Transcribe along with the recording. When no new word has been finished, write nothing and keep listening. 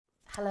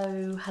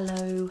Hello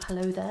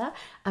there.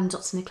 I'm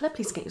Dr. Nicola.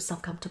 Please get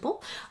yourself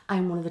comfortable.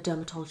 I'm one of the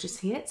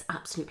dermatologists here. It's an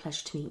absolute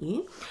pleasure to meet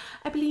you.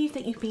 I believe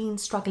that you've been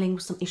struggling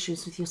with some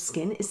issues with your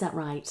skin. Is that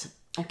right?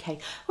 Okay.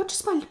 Well,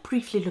 just by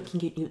briefly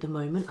looking at you at the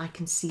moment, I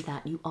can see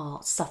that you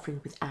are suffering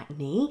with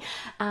acne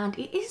and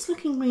it is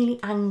looking really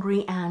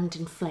angry and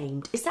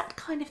inflamed. Is that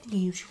kind of the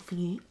usual for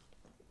you?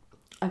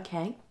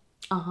 Okay.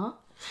 And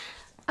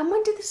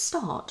when did this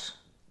start?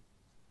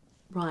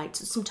 Right,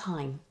 some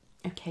time.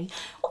 Okay.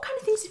 What kind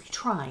of things have you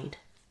tried?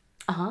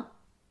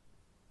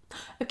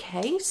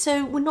 Okay,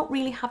 so we're not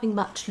really having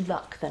much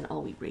luck then, are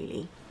we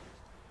really?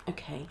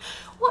 Okay.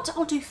 What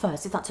I'll do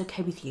first, if that's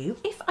okay with you,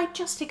 if I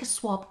just take a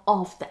swab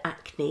of the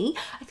acne,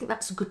 I think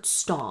that's a good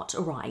start.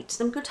 All right,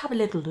 then I'm going to have a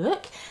little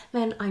look.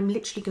 Then I'm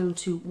literally going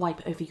to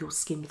wipe over your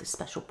skin with a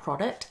special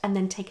product and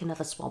then take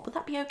another swab. Would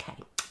that be okay?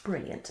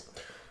 Brilliant.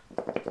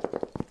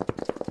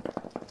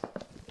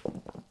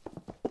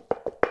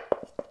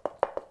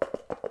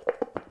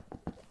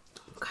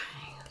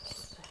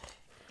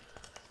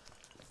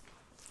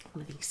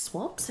 One of these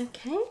swabs,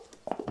 okay.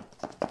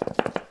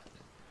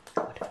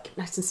 Keep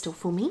nice and still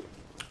for me.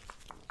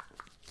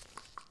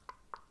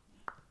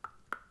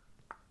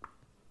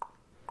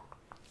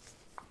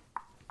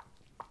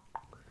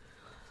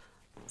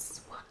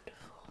 That's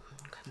wonderful.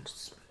 I'm kind of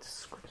just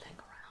scribbling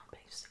around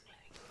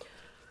basically.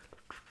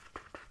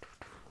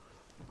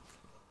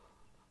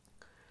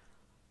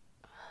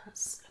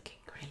 That's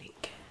looking really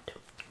good.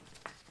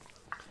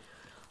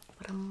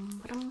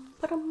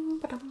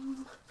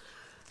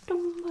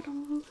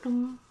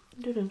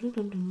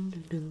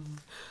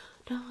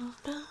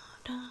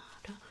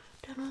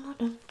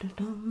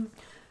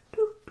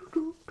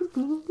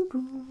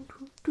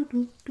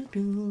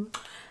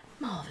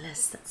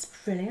 Marvellous, that's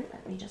brilliant.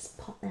 Let me just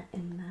pop that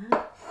in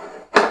there.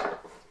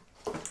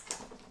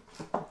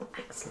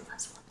 Excellent,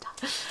 that's one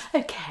done.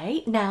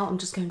 Okay, now I'm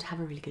just going to have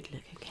a really good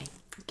look, okay?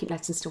 Keep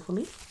nice and still for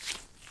me.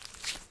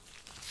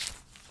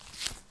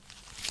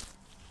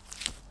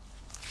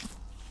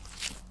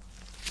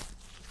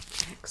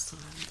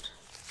 Excellent.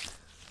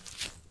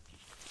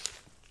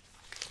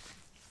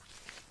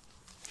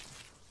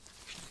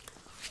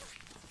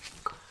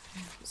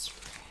 Okay, that's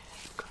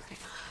really great.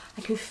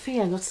 I can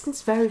feel your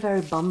skin's very,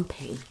 very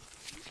bumpy.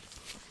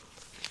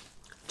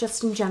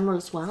 Just in general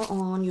as well,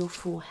 on your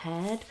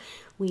forehead,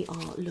 we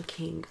are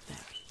looking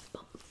very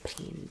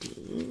bumpy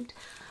indeed.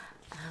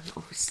 And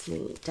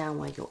obviously down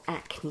where your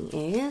acne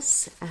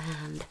is,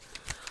 and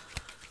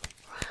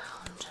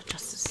around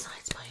just the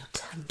sides by your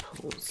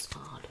temples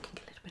are looking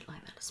a little bit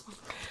like that as well.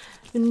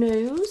 Your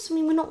nose, I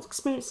mean, we're not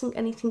experiencing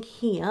anything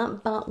here,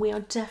 but we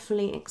are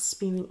definitely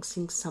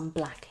experiencing some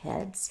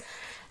blackheads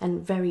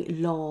and very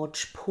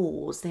large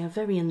pores. They are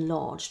very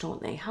enlarged,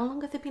 aren't they? How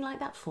long have they been like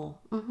that for?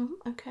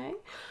 Okay. Right,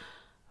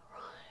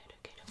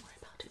 okay, don't worry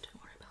about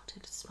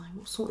it, it's fine.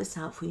 We'll sort this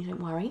out for you, don't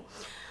worry.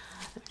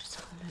 Let me just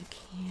have a look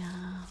here.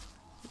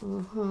 Have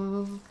a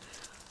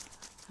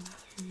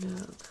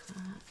look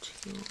at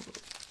your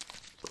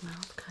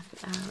mouth kind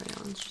of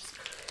area.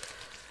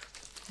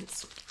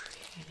 It's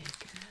really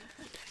good.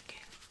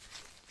 Okay.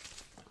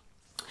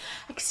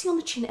 I can see on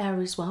the chin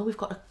area as well, we've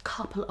got a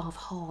couple of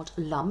hard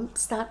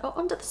lumps that are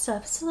under the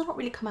surface, so they're not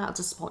really come out as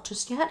a spot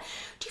just yet.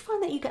 Do you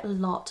find that you get a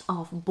lot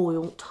of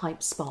boil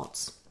type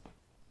spots?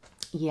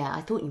 Yeah,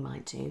 I thought you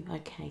might do.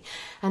 Okay,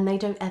 and they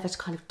don't ever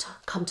kind of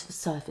come to the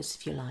surface,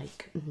 if you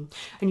like, and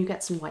you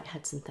get some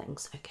whiteheads and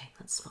things. Okay,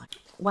 that's fine.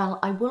 Well,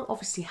 I will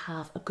obviously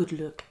have a good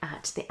look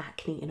at the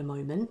acne in a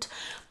moment,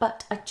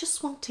 but I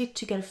just wanted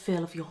to get a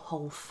feel of your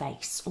whole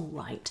face. All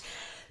right,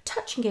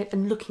 touching it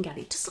and looking at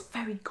it, it does look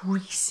very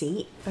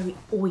greasy, very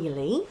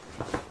oily.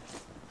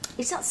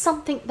 Is that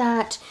something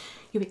that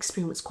you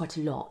experience quite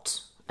a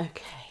lot?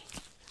 Okay,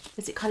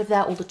 is it kind of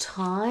there all the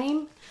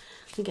time?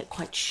 You get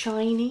quite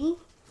shiny.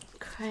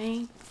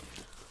 Okay,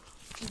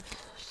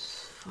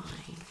 that's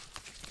fine.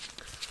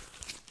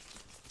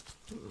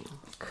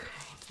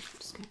 Okay, I'm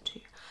just going to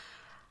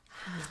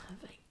have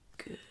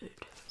a good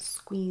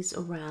squeeze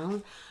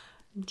around,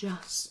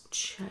 just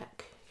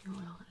check your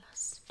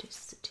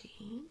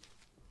elasticity.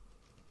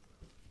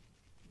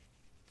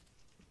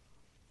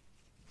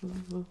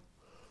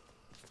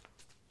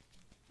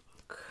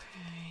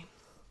 Okay,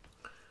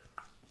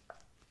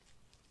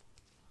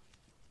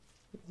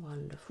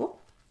 wonderful.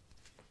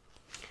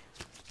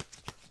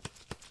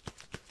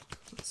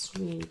 That's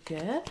really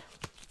good.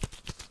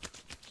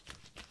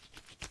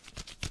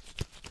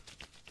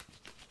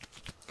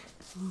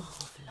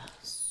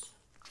 Marvellous.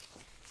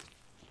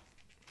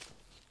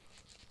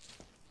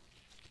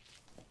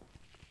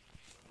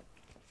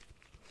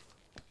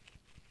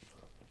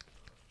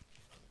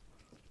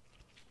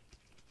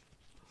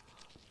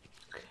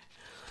 Okay.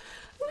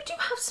 We do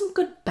have some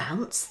good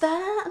bounce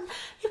there. And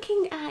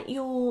looking at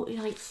your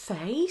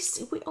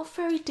face, we are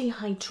very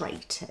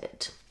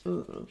dehydrated.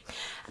 And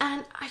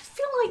I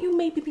feel like you've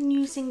maybe been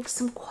using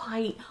some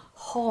quite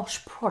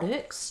harsh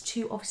products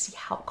to obviously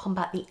help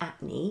combat the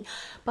acne,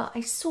 but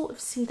I sort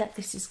of see that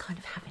this is kind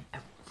of having a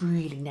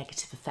really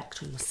negative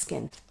effect on your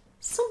skin.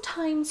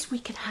 Sometimes we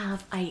can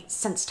have a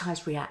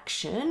sensitized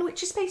reaction,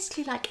 which is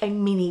basically like a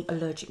mini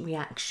allergic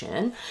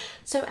reaction.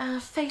 So our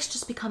face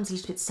just becomes a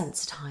little bit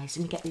sensitized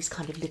and we get these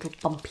kind of little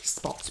bumpy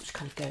spots which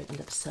kind of go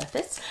under the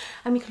surface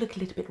and we can look a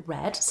little bit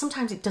red.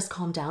 Sometimes it does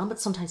calm down, but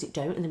sometimes it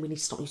don't, and then we need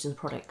to stop using the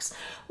products.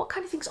 What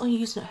kind of things are you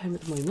using at home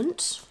at the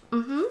moment?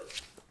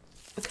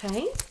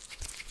 Okay.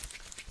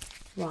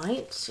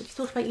 Right. Have you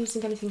thought about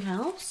using anything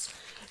else?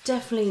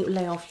 Definitely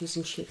lay off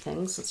using cheap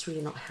things. That's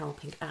really not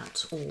helping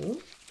at all.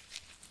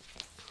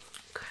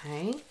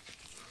 Okay.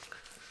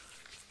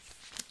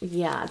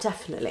 Yeah,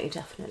 definitely.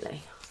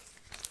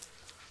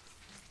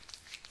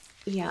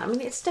 Yeah, I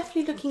mean, it's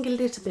definitely looking a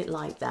little bit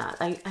like that.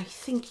 I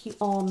think you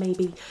are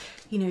maybe,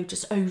 you know,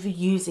 just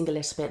overusing a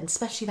little bit, and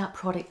especially that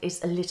product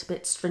is a little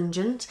bit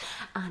stringent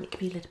and it can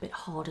be a little bit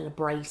hard and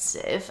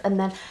abrasive. And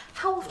then,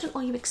 how often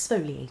are you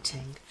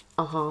exfoliating?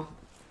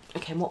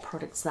 Okay, and what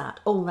product's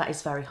that? Oh, that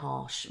is very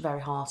harsh,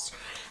 very harsh.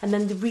 And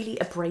then the really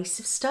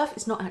abrasive stuff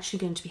is not actually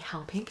going to be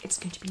helping. It's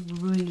going to be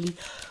really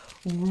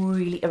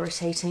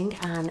irritating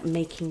and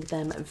making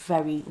them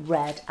very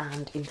red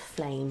and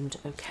inflamed.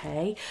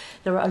 Okay,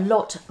 there are a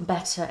lot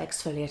better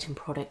exfoliating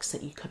products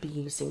that you could be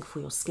using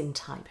for your skin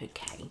type.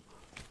 Okay,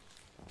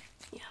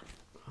 yeah.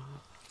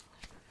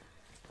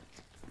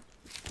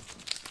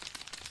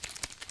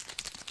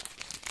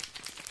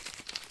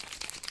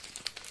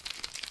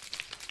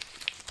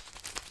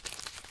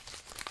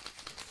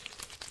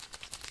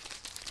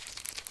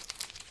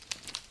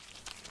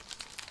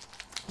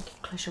 Okay,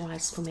 close your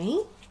eyes for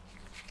me.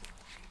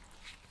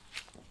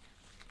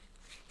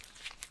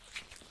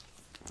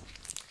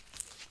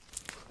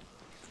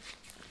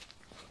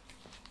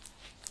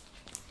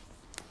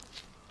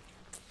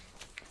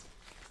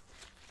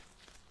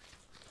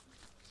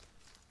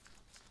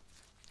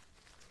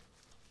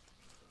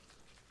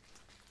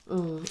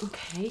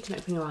 Okay, you can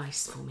open your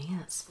eyes for me,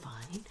 that's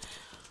fine.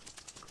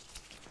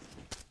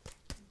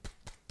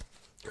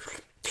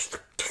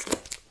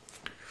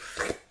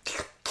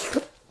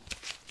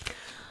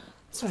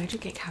 Sorry, I do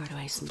get carried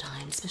away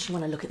sometimes, especially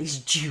when I look at these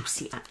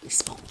juicy acne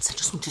spots. I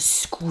just want to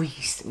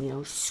squeeze them, you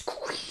know,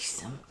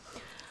 squeeze them.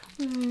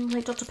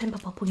 Like Dr. Pimple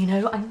Popple, you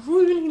know, I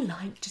really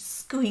like just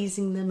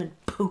squeezing them and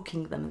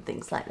poking them and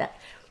things like that.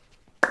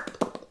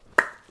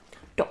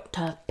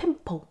 Dr.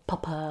 Pimple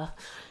Popper.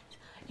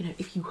 You know,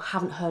 if you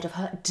haven't heard of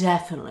her,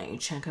 definitely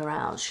check her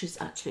out.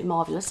 She's actually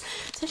marvellous,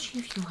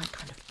 especially if you like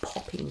kind of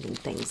popping and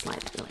things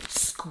like that, like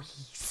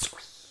squeeze.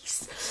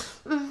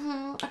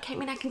 Okay, I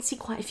mean, I can see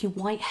quite a few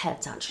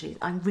whiteheads actually.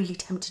 I'm really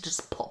tempted to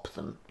just pop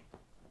them.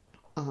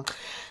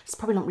 It's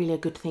probably not really a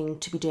good thing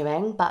to be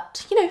doing,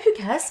 but you know, who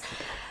cares?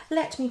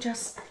 Let me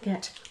just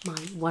get my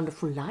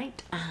wonderful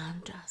light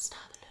and just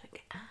have a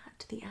look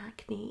at the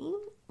acne.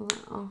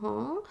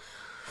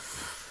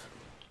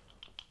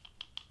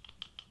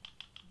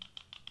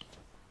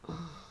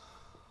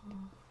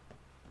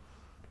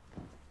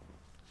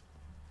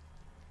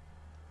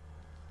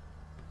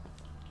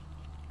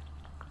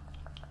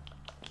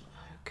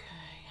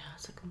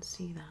 I can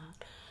see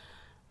that.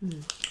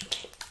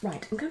 Okay,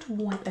 right, I'm going to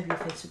wipe over your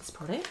face with this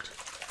product.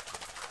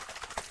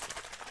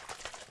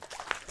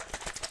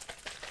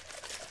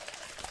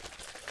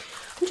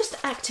 I'm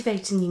just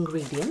activating the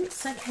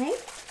ingredients, okay?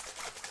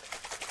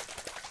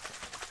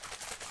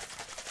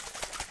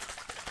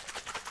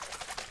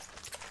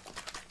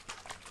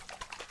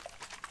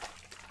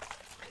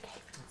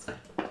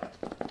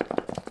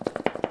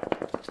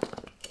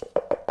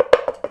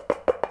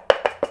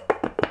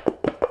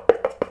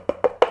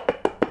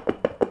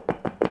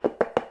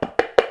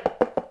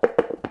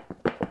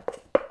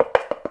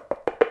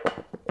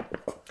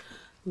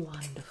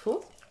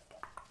 Wonderful.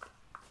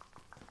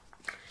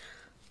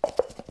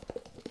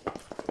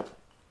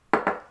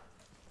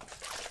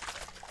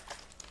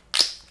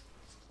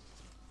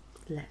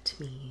 Let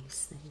me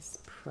use these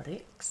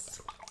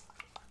products.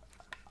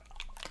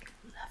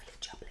 Lovely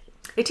jubbly.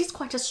 It is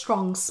quite a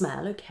strong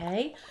smell,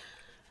 okay?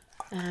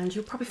 And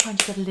you'll probably find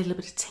you get a little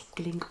bit of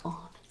tingling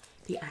on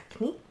the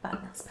acne,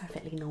 but that's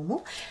perfectly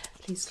normal.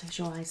 Please close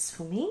your eyes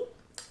for me.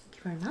 Thank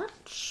you very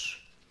much.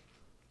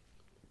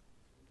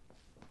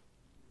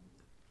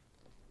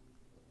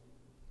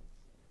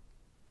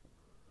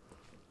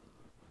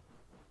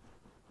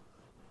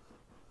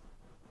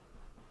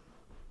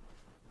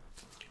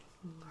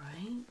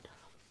 Right.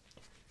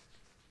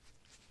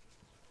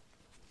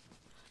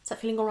 Is that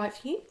feeling all right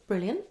for you?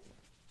 Brilliant.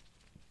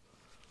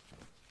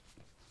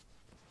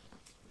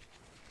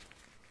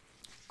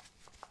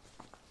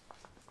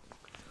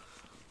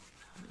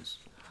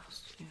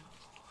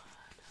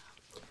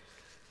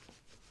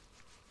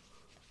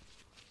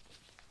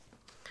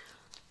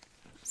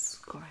 That's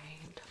great.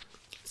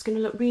 It's going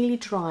to look really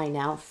dry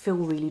now, feel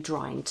really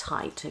dry and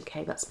tight.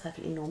 Okay, that's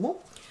perfectly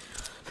normal.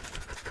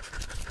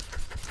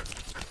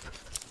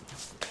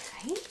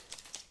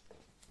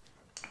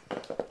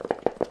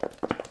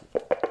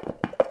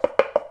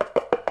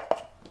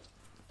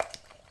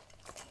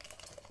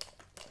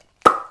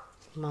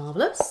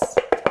 Marvellous.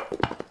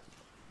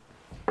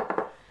 Now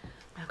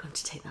I'm going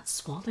to take that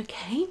swab,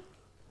 okay?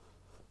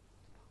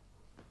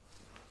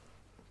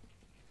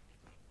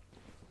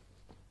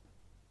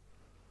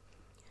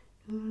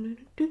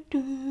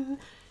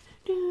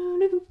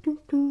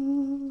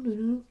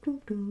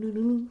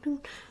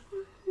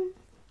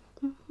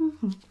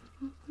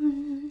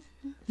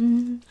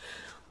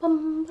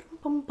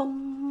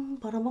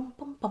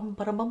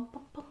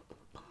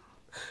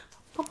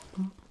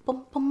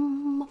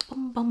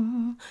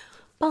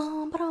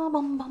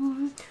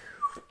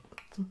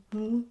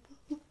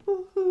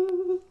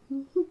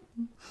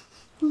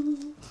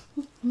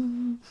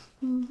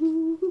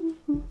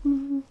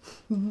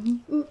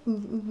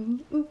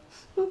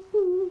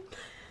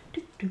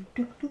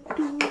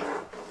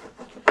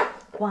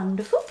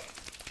 Wonderful,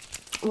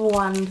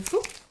 wonderful.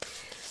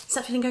 Is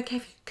that feeling okay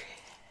for you?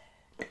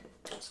 Good.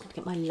 Just going to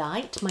get my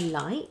light, and a little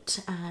bit.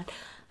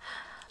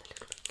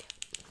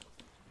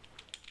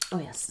 Oh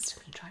yes, it's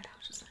definitely dried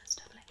out, isn't it? It's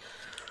definitely.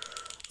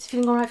 Is it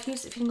feeling all right for you?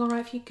 Is it feeling all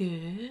right for you?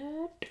 Good,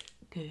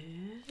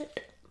 good.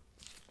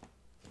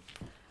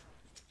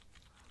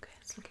 Okay,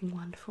 it's looking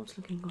wonderful. It's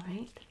looking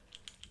great.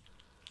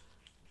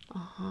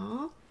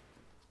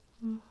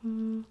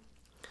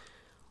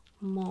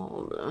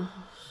 Marvelous.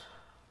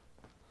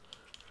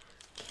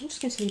 Okay, I'm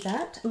just going to leave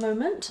that a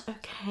moment.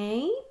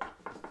 Okay.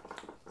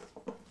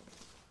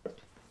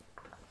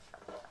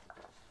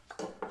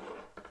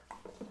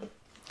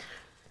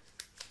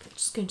 I'm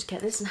just going to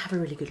get this and have a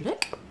really good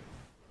look.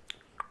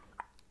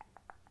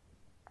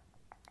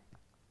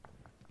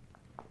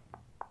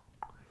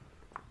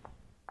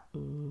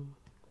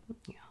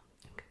 Yeah,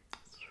 okay,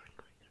 that's really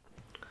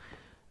great.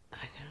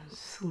 I can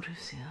sort of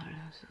see that.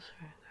 That's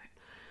very great.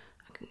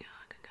 I can get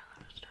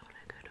that. It's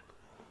definitely good.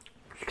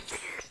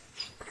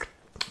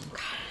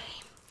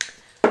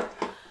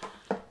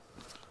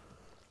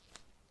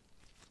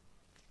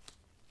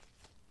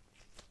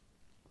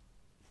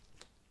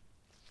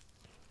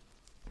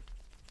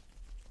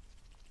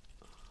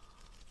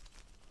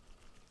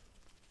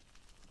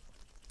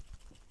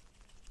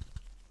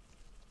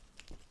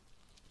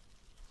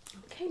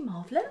 Okay,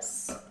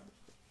 marvellous.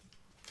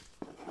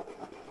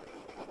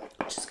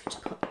 I'm just going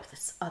to put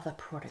this other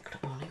product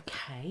on,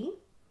 okay?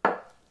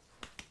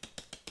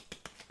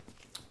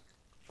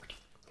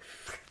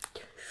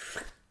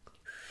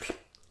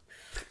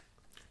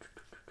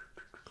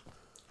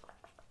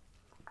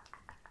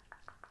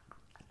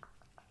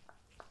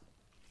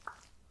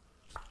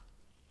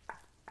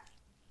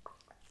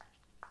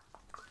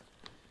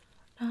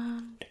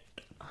 And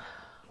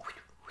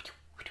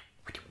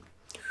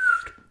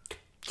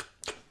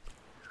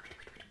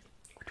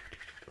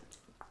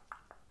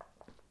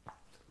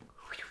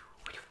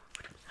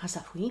how's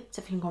that for you? Is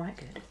it feeling all right?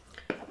 Good.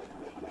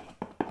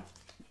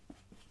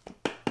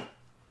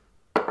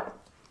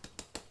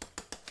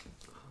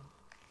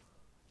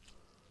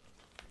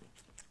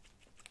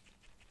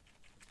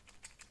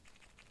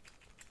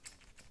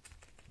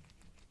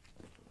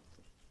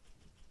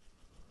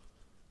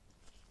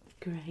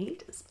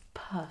 Great. It's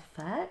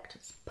perfect.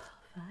 It's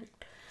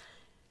perfect.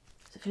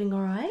 Is it feeling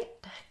all right?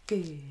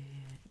 Good.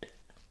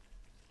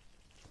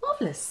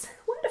 Marvellous.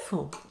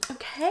 Wonderful.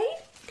 Okay.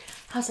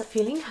 How's that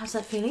feeling? How's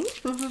that feeling?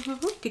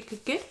 Good,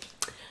 good, good.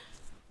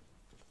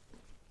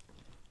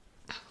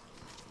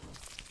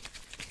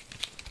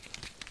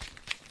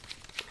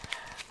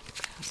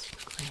 That's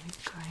great,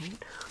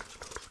 great.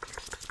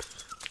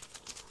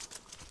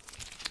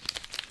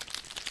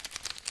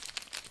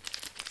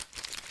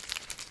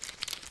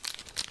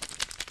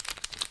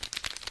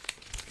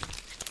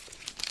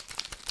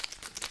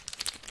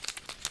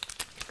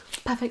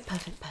 Perfect,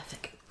 perfect,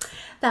 perfect.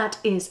 That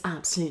is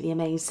absolutely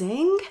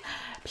amazing.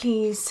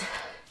 Please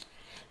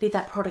leave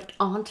that product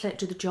on to let it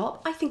do the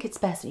job. I think it's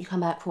best that you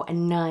come back for a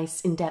nice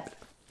in-depth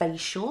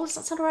facial. Does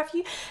that sound alright for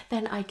you?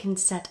 Then I can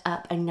set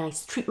up a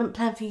nice treatment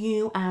plan for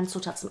you and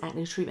sort out some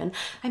acne treatment.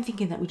 I'm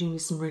thinking that we do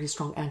need some really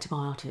strong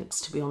antibiotics,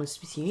 to be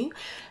honest with you.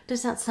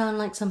 Does that sound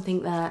like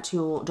something that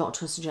your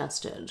doctor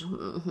suggested?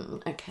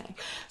 Okay,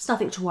 it's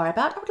nothing to worry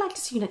about. I would like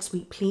to see you next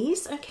week,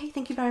 please. Okay,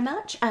 thank you very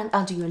much. And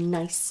I'll do you a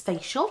nice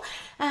facial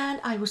and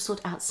I will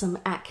sort out some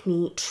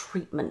acne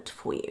treatment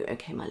for you.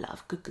 Okay, my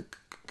love. Good, good, good,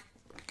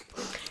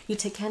 good. You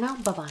take care now.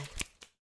 Bye-bye.